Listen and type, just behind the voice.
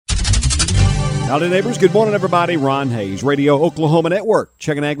Howdy, neighbors. Good morning, everybody. Ron Hayes, Radio Oklahoma Network.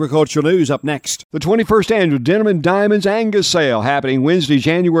 Checking agricultural news up next. The 21st Annual Denim and Diamonds Angus Sale happening Wednesday,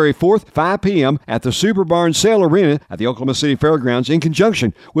 January 4th, 5 p.m. at the Super Barn Sale Arena at the Oklahoma City Fairgrounds in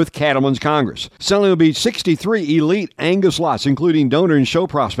conjunction with Cattlemen's Congress. Selling will be 63 elite Angus lots, including donor and show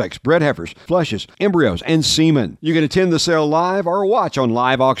prospects, bred heifers, flushes, embryos, and semen. You can attend the sale live or watch on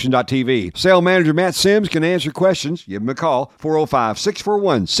liveauction.tv. Sale manager Matt Sims can answer questions. Give him a call,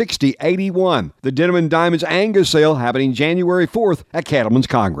 405-641-6081. The Denim and Diamonds Angus Sale happening January 4th at Cattlemen's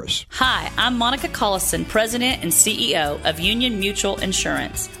Congress. Hi, I'm Monica Collison, President and CEO of Union Mutual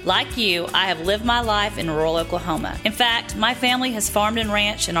Insurance. Like you, I have lived my life in rural Oklahoma. In fact, my family has farmed and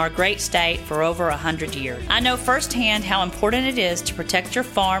ranched in our great state for over 100 years. I know firsthand how important it is to protect your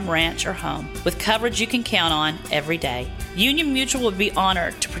farm, ranch, or home with coverage you can count on every day. Union Mutual would be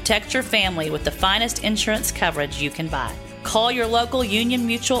honored to protect your family with the finest insurance coverage you can buy. Call your local Union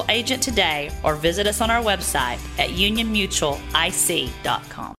Mutual agent today or visit us on our website at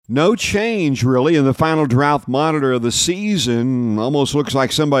unionmutualic.com. No change, really, in the final drought monitor of the season. Almost looks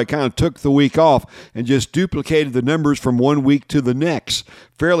like somebody kind of took the week off and just duplicated the numbers from one week to the next.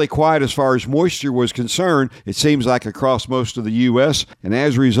 Fairly quiet as far as moisture was concerned, it seems like across most of the U.S., and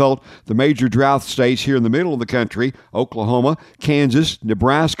as a result, the major drought states here in the middle of the country, Oklahoma, Kansas,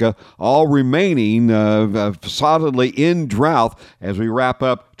 Nebraska, all remaining solidly in drought as we wrap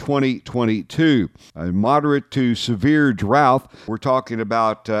up 2022. A moderate to severe drought, we're talking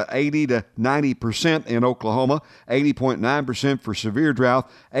about 80 to 90% in Oklahoma, 80.9% for severe drought,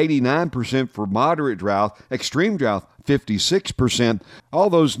 89% for moderate drought, extreme drought, 56%. All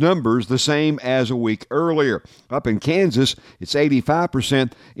those numbers the same as a week earlier. Up in Kansas, it's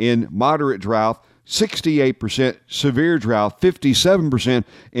 85% in moderate drought, 68% severe drought, 57%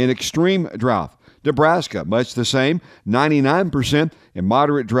 in extreme drought. Nebraska, much the same, 99% in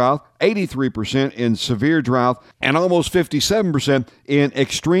moderate drought, 83% in severe drought, and almost 57% in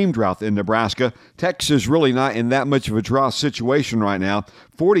extreme drought in Nebraska. Texas really not in that much of a drought situation right now.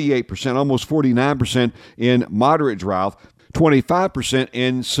 48%, almost 49% in moderate drought, 25%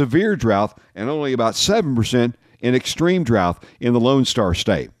 in severe drought, and only about 7% in extreme drought in the Lone Star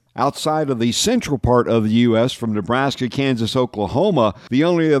State. Outside of the central part of the U.S., from Nebraska, Kansas, Oklahoma, the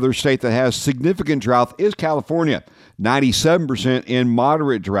only other state that has significant drought is California. 97% in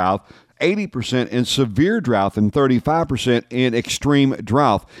moderate drought, 80% in severe drought, and 35% in extreme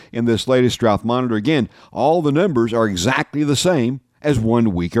drought in this latest drought monitor. Again, all the numbers are exactly the same as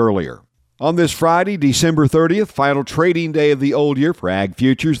 1 week earlier. On this Friday, December 30th, final trading day of the old year for ag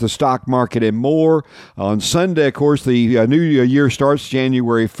futures, the stock market, and more. On Sunday, of course, the new year starts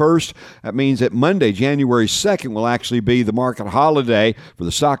January 1st. That means that Monday, January 2nd, will actually be the market holiday for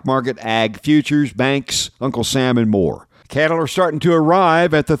the stock market, ag futures, banks, Uncle Sam, and more. Cattle are starting to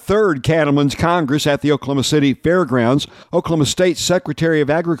arrive at the third Cattlemen's Congress at the Oklahoma City Fairgrounds. Oklahoma State Secretary of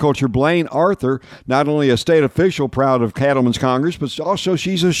Agriculture Blaine Arthur, not only a state official proud of Cattlemen's Congress, but also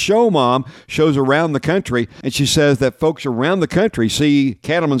she's a show mom, shows around the country, and she says that folks around the country see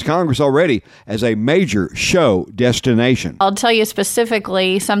Cattlemen's Congress already as a major show destination. I'll tell you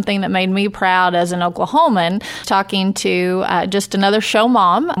specifically something that made me proud as an Oklahoman, talking to just another show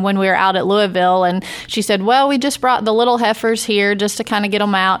mom when we were out at Louisville, and she said, well, we just brought the little heifers here just to kind of get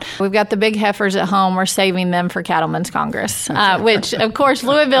them out. We've got the big heifers at home. We're saving them for Cattlemen's Congress, which, of course,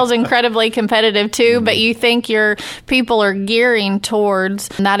 Louisville's incredibly competitive, too, but you think your people are gearing towards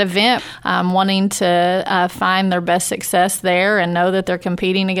that event, wanting to find their best success there and know that they're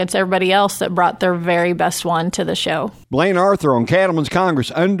competing against everybody else that brought their very best one to the show. Blaine Arthur on Cattlemen's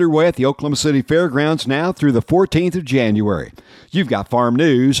Congress underway at the Oklahoma City Fairgrounds now through the 14th of January. You've got Farm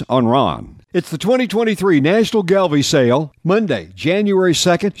News on Ron. It's the 2023 National Gelbvieh Sale, Monday, January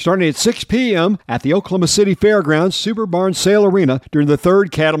 2nd, starting at 6 p.m. at the Oklahoma City Fairgrounds Super Barn Sale Arena during the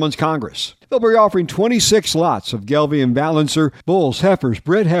 3rd Cattlemen's Congress. They'll be offering 26 lots of Gelbvieh and Balancer, bulls, heifers,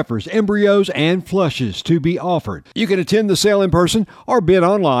 bred heifers, embryos, and flushes to be offered. You can attend the sale in person or bid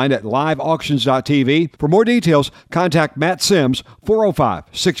online at liveauctions.tv. For more details, contact Matt Sims,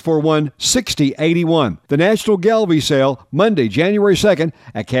 405-641-6081. The National Gelbvieh Sale, Monday, January 2nd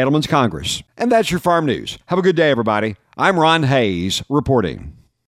at Cattlemen's Congress. And that's your farm news. Have a good day, everybody. I'm Ron Hayes reporting.